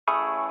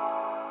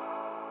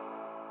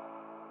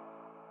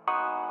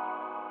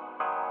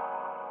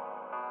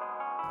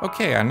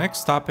Okay, our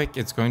next topic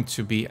is going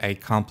to be a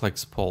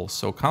complex pole.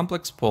 So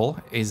complex pole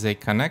is a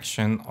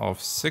connection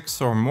of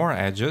 6 or more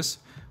edges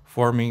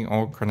forming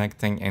or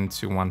connecting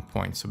into one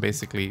point. So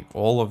basically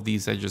all of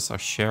these edges are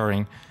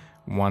sharing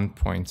one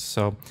point.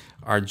 So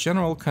our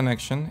general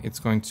connection, it's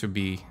going to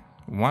be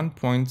one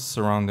point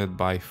surrounded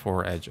by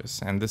 4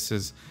 edges. And this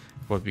is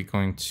what we're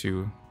going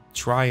to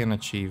try and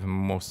achieve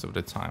most of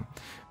the time.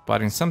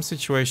 But in some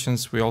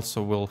situations, we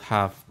also will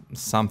have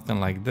something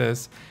like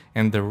this.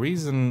 And the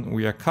reason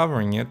we are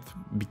covering it,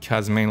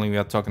 because mainly we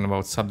are talking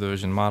about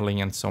subdivision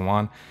modeling and so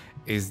on,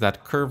 is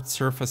that curved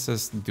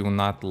surfaces do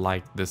not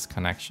like this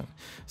connection.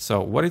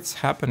 So what is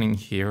happening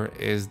here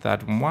is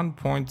that one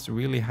point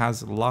really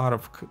has a lot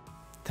of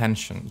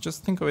tension.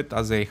 Just think of it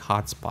as a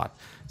hotspot.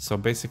 So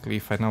basically,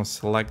 if I now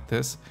select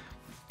this,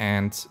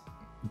 and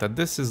that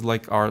this is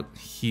like our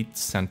heat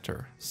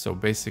center. So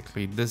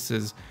basically this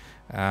is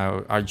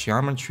our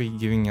geometry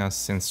giving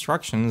us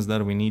instructions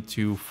that we need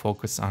to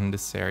focus on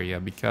this area,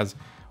 because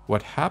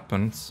what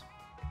happens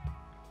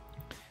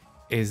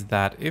is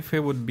that if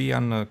it would be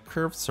on a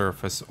curved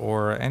surface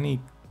or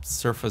any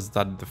surface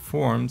that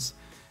deforms,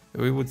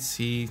 we would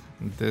see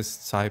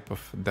this type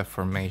of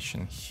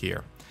deformation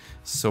here.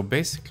 So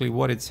basically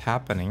what is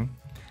happening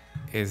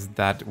is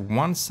that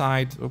one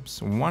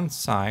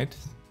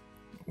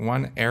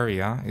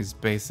area is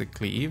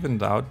basically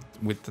evened out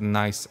with a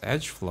nice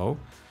edge flow,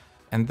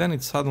 and then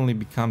it suddenly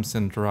becomes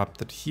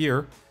interrupted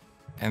here,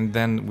 and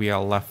then we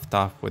are left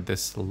off with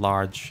this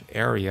large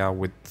area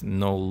with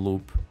no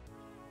loop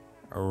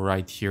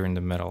right here in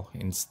the middle.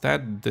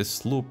 Instead,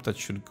 this loop that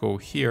should go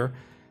here,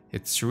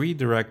 it's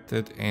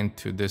redirected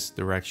into this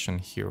direction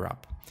here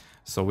up.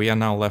 So we are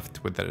now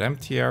left with an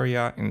empty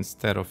area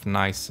instead of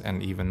nice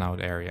and even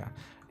out area.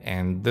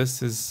 And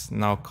this is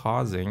now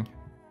causing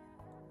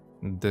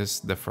this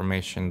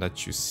deformation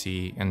that you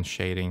see in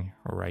shading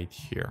right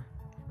here.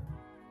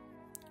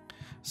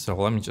 So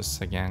let me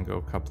just again go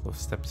a couple of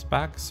steps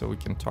back so we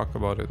can talk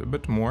about it a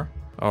bit more.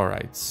 All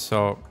right,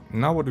 so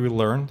now what we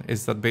learned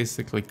is that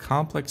basically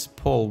complex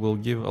pole will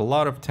give a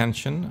lot of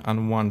tension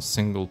on one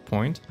single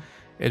point.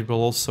 It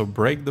will also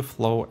break the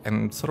flow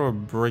and sort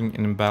of bring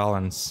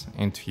imbalance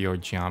into your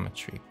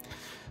geometry.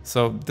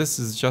 So this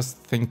is just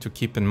a thing to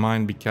keep in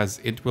mind,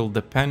 because it will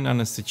depend on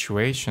a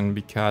situation,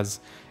 because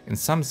in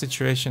some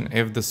situation,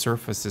 if the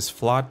surface is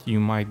flat, you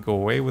might go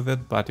away with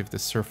it, but if the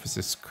surface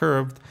is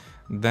curved,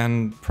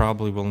 then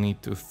probably we'll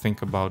need to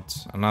think about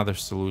another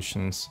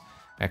solutions,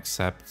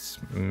 except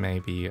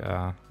maybe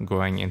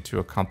going into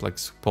a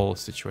complex pole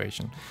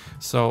situation.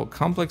 So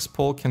complex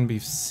pole can be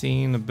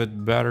seen a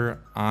bit better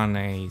on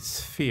a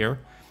sphere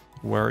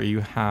where you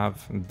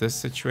have this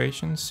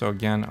situation. So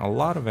again, a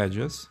lot of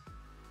edges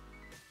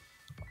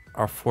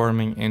are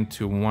forming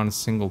into one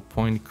single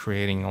point,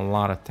 creating a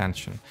lot of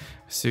tension.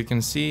 So you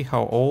can see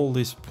how all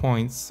these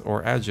points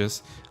or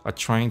edges are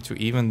trying to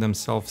even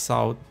themselves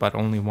out, but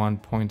only one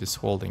point is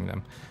holding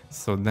them.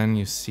 So then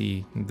you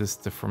see this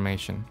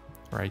deformation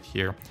right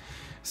here.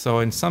 So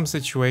in some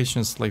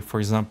situations, like for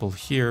example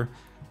here,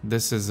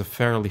 this is a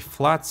fairly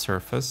flat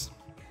surface.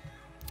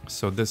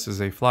 So this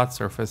is a flat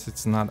surface,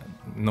 it's not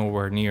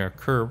nowhere near a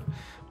curve.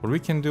 What we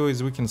can do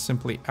is we can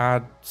simply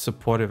add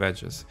supportive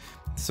edges.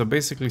 So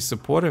basically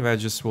supportive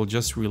edges will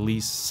just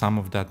release some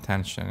of that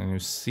tension, and you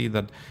see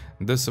that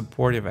the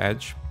supportive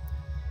edge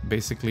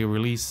basically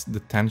release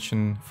the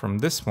tension from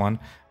this one,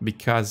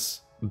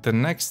 because the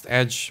next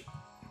edge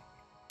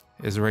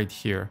is right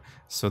here,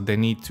 so they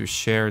need to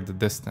share the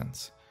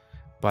distance.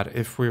 But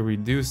if we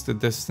reduce the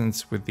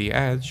distance with the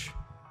edge,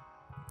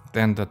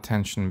 then the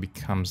tension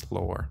becomes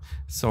lower.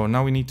 So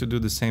now we need to do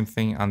the same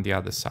thing on the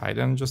other side,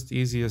 and just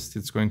easiest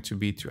it's going to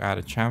be to add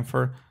a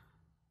chamfer,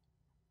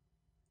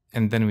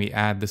 and then we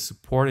add the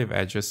supportive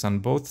edges on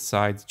both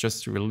sides,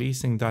 just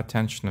releasing that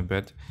tension a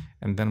bit,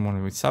 and then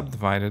when we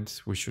subdivide it,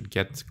 we should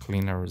get a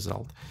cleaner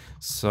result.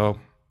 So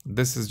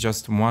this is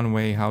just one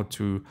way how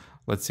to,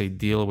 let's say,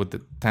 deal with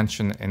the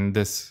tension in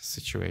this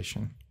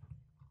situation.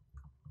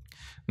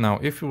 Now,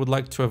 if we would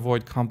like to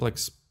avoid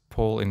complex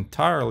pole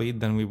entirely,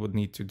 then we would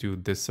need to do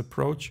this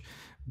approach.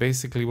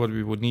 Basically, what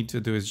we would need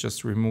to do is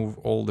just remove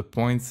all the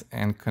points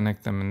and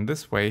connect them in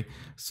this way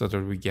so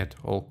that we get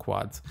all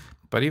quads.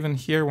 But even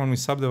here, when we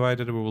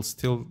subdivide it, we will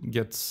still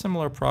get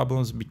similar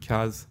problems,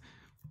 because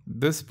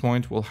this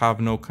point will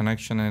have no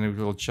connection and it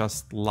will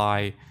just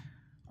lie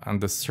on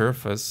the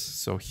surface.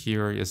 So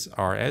here is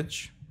our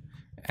edge,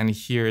 and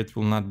here it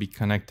will not be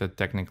connected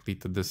technically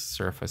to this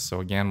surface. So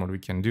again, what we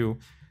can do,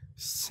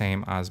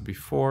 same as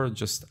before,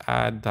 just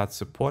add that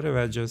supportive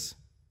edges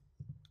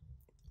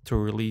to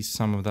release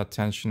some of that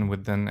tension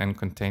within and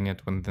contain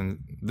it within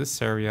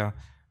this area,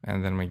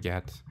 and then we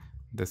get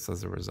this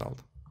as a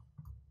result.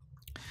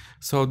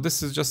 So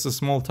this is just a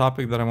small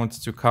topic that I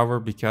wanted to cover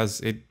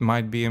because it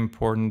might be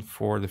important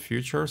for the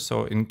future.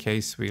 So in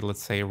case we,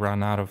 let's say,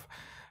 run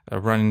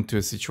into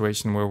a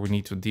situation where we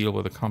need to deal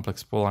with a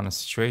complex pole on a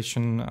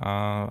situation,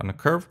 on a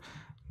curve,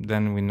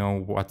 then we know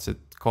what's it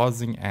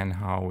causing and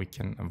how we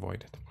can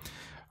avoid it.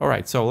 All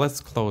right, so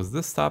let's close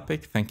this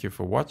topic. Thank you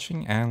for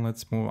watching, and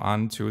let's move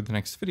on to the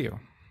next video.